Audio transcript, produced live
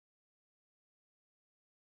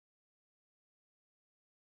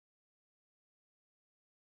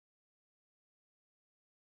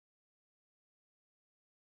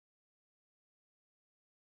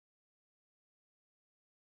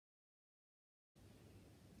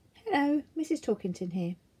Hello, Mrs. Talkington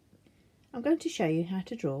here. I'm going to show you how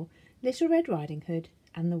to draw Little Red Riding Hood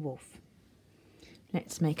and the wolf.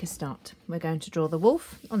 Let's make a start. We're going to draw the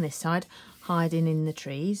wolf on this side, hiding in the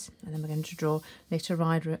trees, and then we're going to draw Little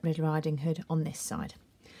Red Riding Hood on this side.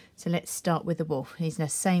 So let's start with the wolf. He's the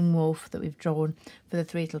same wolf that we've drawn for the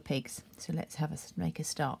three little pigs. So let's make a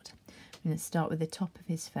start. I'm going to start with the top of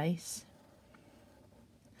his face,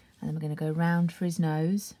 and then we're going to go round for his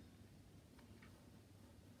nose.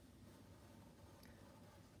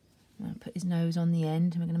 I'm going to put his nose on the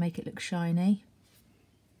end, and we're going to make it look shiny.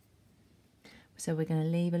 So we're going to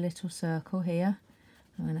leave a little circle here.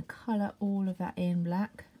 I'm going to colour all of that in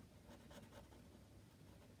black.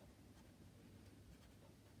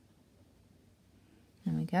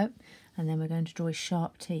 There we go. And then we're going to draw his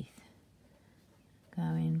sharp teeth.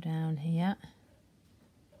 Going down here.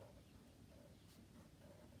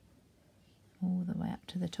 All the way up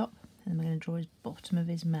to the top. And then we're going to draw his bottom of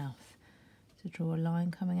his mouth. So draw a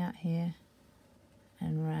line coming out here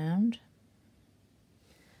and round.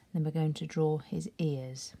 Then we're going to draw his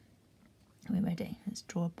ears. Are we ready? Let's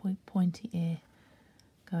draw a pointy ear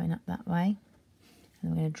going up that way. And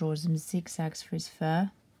then we're going to draw some zigzags for his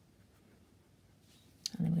fur.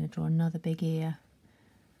 And then we're going to draw another big ear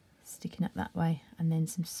sticking up that way, and then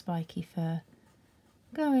some spiky fur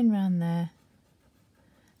going round there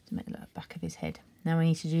to make it look like the back of his head. Now we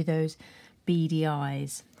need to do those beady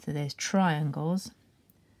eyes. So there's triangles.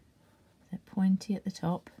 They're pointy at the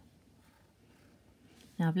top.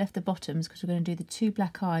 Now I've left the bottoms because we're going to do the two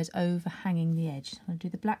black eyes overhanging the edge. I'm going to do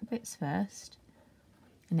the black bits first,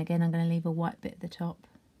 and again I'm going to leave a white bit at the top.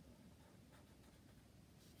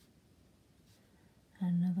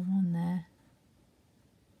 And another one there.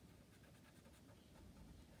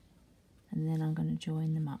 And then I'm going to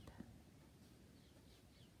join them up.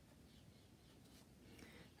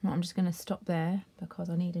 Now I'm just going to stop there because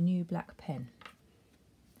I need a new black pen.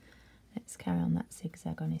 Let's carry on that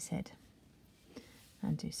zigzag on his head.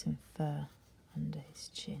 And do some fur under his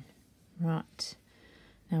chin. Right,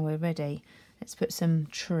 now we're ready. Let's put some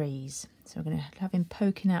trees. So we're going to have him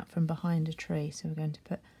poking out from behind a tree. So we're going to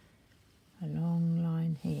put a long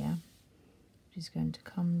line here, which is going to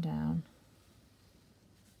come down.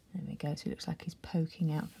 There we go, so it looks like he's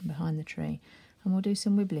poking out from behind the tree. And we'll do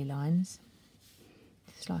some wibbly lines,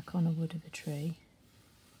 just like on a wood of a tree.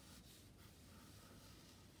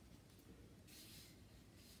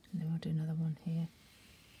 And then we'll do another one here.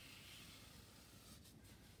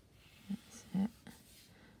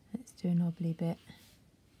 Let's do an obbly bit,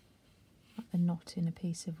 like a knot in a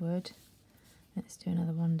piece of wood. Let's do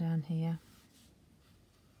another one down here.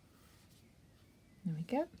 There we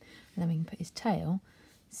go. And then we can put his tail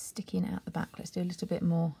sticking out the back. Let's do a little bit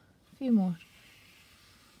more, a few more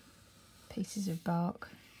pieces of bark.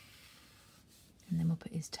 And then we'll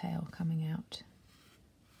put his tail coming out.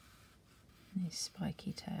 His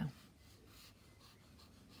spiky tail.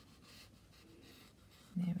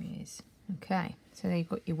 There he is. Okay, so there you've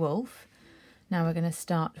got your wolf. Now we're going to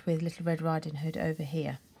start with Little Red Riding Hood over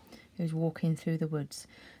here, who's walking through the woods.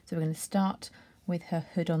 So we're going to start with her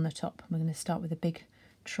hood on the top. We're going to start with a big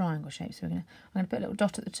triangle shape. So I'm going to put a little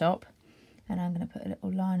dot at the top, and I'm going to put a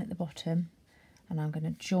little line at the bottom, and I'm going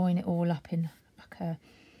to join it all up in like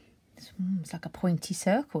it's like a pointy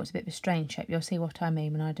circle. It's a bit of a strange shape. You'll see what I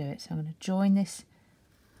mean when I do it. So I'm going to join this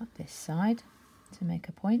up this side to make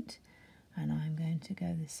a point, and I'm going to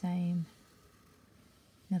go the same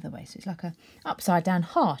another way. So it's like a upside down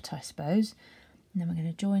heart, I suppose. And then we're going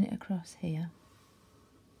to join it across here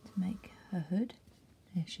to make her hood.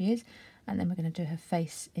 There she is. And then we're going to do her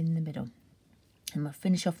face in the middle. And we'll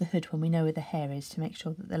finish off the hood when we know where the hair is to make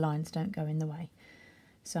sure that the lines don't go in the way.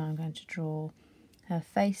 So I'm going to draw her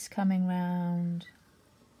face coming round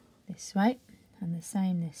this way, and the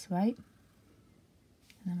same this way.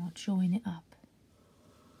 And then I'll join it up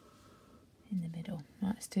in the middle.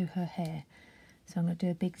 Right, let's do her hair. So I'm going to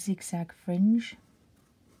do a big zigzag fringe.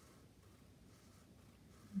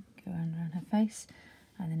 Go around her face,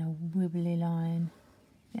 and then a wibbly line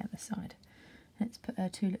the other side. Let's put her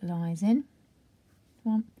two little eyes in.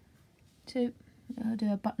 1, 2. I'll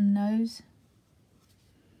do a button nose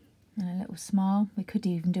and a little smile. We could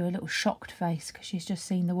even do a little shocked face because she's just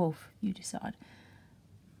seen the wolf. You decide.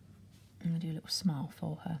 I'm going to do a little smile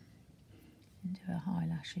for her. And do her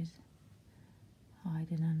eyelashes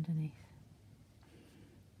hiding underneath.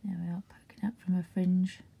 There we are, poking out from her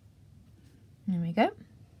fringe. There we go.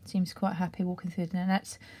 Seems quite happy walking through. Now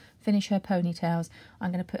let's finish her ponytails.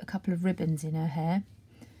 I'm going to put a couple of ribbons in her hair.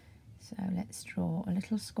 So let's draw a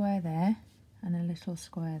little square there and a little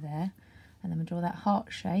square there. And then we'll draw that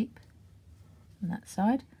heart shape on that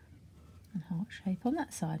side. and heart shape on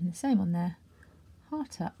that side, and the same on there.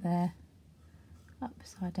 Heart up there,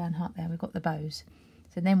 upside down heart there. We've got the bows.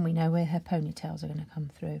 So then we know where her ponytails are going to come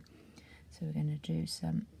through. So we're going to do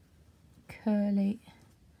some curly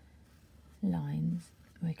lines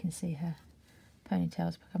where we can see her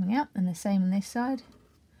ponytails coming out, and the same on this side.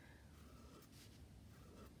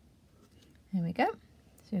 There we go.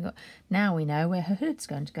 So we've got, now we know where her hood's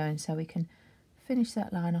going to go, and so we can finish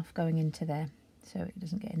that line off going into there so it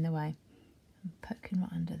doesn't get in the way. I'm poking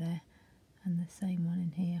right under there, and the same one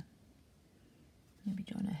in here. Maybe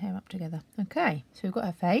join her hair up together. Okay, so we've got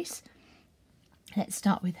her face. Let's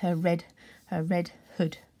start with her red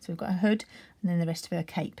hood. So we've got a hood and then the rest of her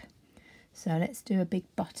cape. So let's do a big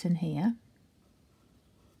button here.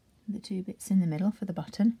 The two bits in the middle for the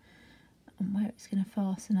button. And where it's going to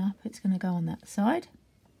fasten up, it's going to go on that side.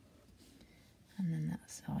 And then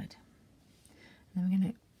that side. And then we're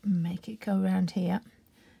going to make it go around here.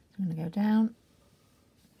 So I'm going to go down,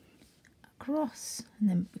 across, and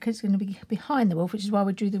then because it's going to be behind the wolf, which is why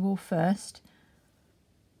we drew the wolf first,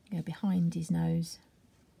 go behind his nose.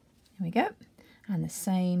 There we go. And the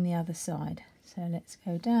same the other side. So let's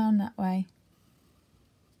go down that way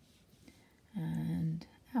and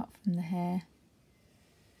out from the hair.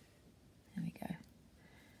 There we go.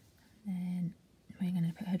 And then we're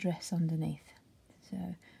going to put her dress underneath. So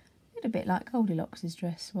a little bit like Goldilocks'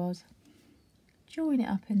 dress was. Join it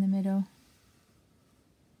up in the middle.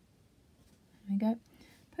 There we go.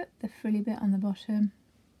 Put the frilly bit on the bottom.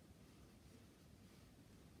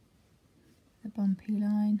 The bumpy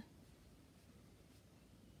line.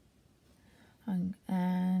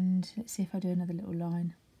 And let's see if I do another little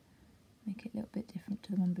line. Make it a little bit different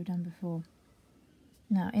to the one we've done before.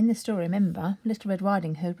 Now, in the story, remember, Little Red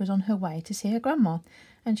Riding Hood was on her way to see her grandma,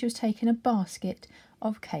 and she was taking a basket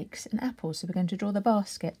of cakes and apples. So we're going to draw the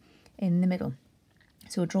basket in the middle.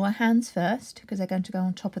 So we'll draw her hands first, because they're going to go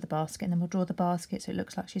on top of the basket, and then we'll draw the basket so it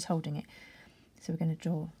looks like she's holding it. So we're going to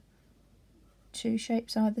draw two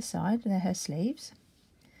shapes either side. They're her sleeves.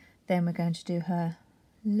 Then we're going to do her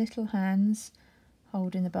little hands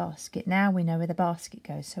holding the basket. Now we know where the basket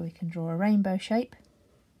goes, so we can draw a rainbow shape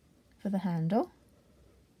for the handle.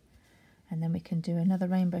 And then we can do another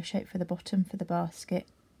rainbow shape for the bottom for the basket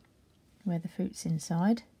where the fruit's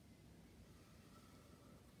inside.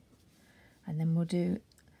 And then we'll do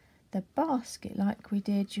the basket like we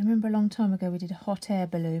did. Do you remember a long time ago we did a hot air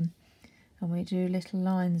balloon? And we drew little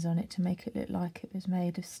lines on it to make it look like it was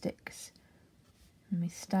made of sticks. And we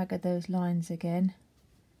staggered those lines again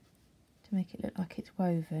to make it look like it's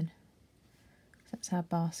woven. That's how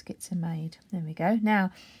baskets are made. There we go.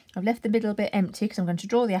 Now, I've left the middle bit empty because I'm going to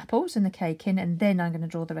draw the apples and the cake in, and then I'm going to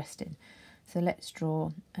draw the rest in. So let's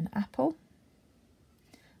draw an apple.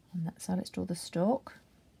 On that side, let's draw the stalk.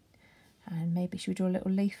 And maybe should we draw a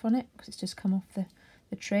little leaf on it because it's just come off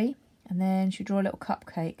the tree. And then should we draw a little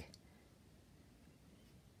cupcake.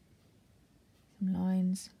 Some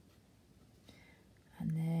lines.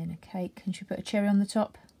 And then a cake. And should we put a cherry on the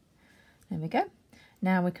top? There we go.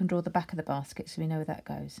 Now we can draw the back of the basket so we know where that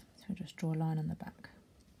goes. So we'll just draw a line on the back.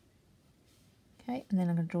 Okay, and then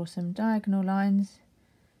I'm going to draw some diagonal lines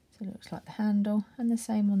so it looks like the handle, and the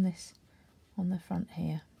same on this, on the front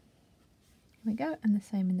here. There we go, and the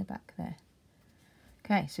same in the back there.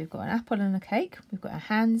 Okay, so we've got an apple and a cake. We've got our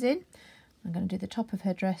hands in. I'm going to do the top of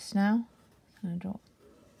her dress now. I'm going to draw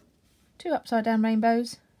two upside down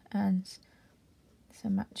rainbows and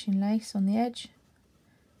some matching lace on the edge,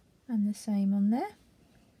 and the same on there.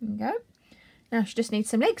 There we go. Now she just needs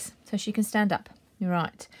some legs so she can stand up.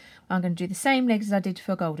 Right, I'm going to do the same legs as I did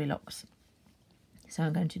for Goldilocks. So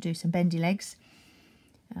I'm going to do some bendy legs.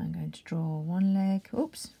 I'm going to draw one leg.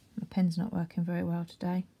 Oops, my pen's not working very well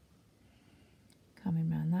today. Coming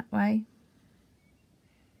round that way.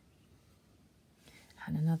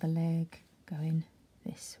 And another leg going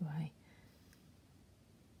this way.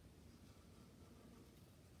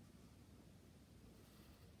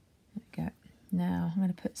 There we go. Now I'm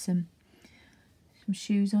going to put some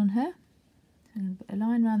shoes on her. So I'm going to put a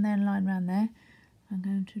line round there and a line round there. I'm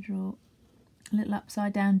going to draw a little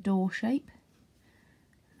upside down door shape,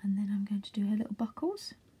 and then I'm going to do her little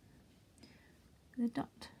buckles with a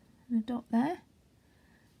dot and a dot there.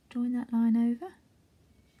 Join that line over,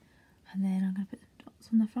 and then I'm going to put the dots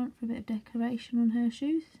on the front for a bit of decoration on her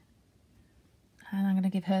shoes, and I'm going to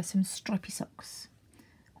give her some stripy socks.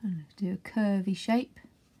 I'm going to do a curvy shape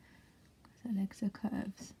because her legs are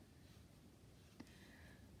curves.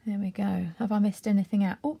 There we go. Have I missed anything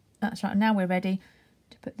out? Oh, that's right. Now we're ready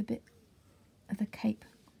to put the bit of the cape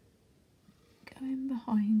going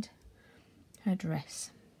behind her dress.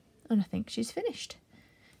 And I think she's finished.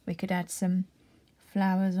 We could add some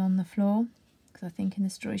flowers on the floor, because I think in the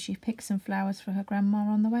story she picked some flowers for her grandma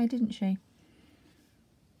on the way, didn't she?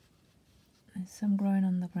 There's some growing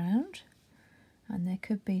on the ground, and there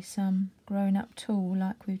could be some growing up tall,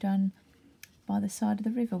 like we've done by the side of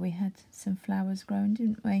the river. We had some flowers growing,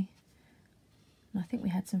 didn't we? And I think we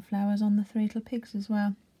had some flowers on the Three Little Pigs as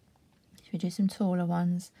well. Should we do some taller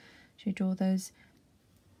ones? Should we draw those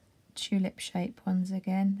tulip shaped ones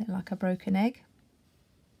again? They're like a broken egg.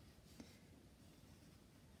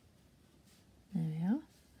 There we are.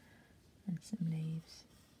 And some leaves.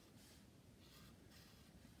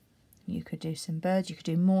 You could do some birds, you could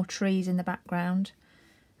do more trees in the background.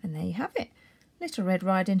 And there you have it. Little Red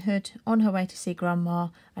Riding Hood on her way to see Grandma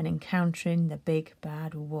and encountering the big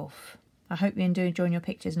bad wolf. I hope you enjoy enjoying your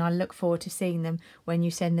pictures, and I look forward to seeing them when you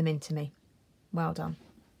send them in to me. Well done.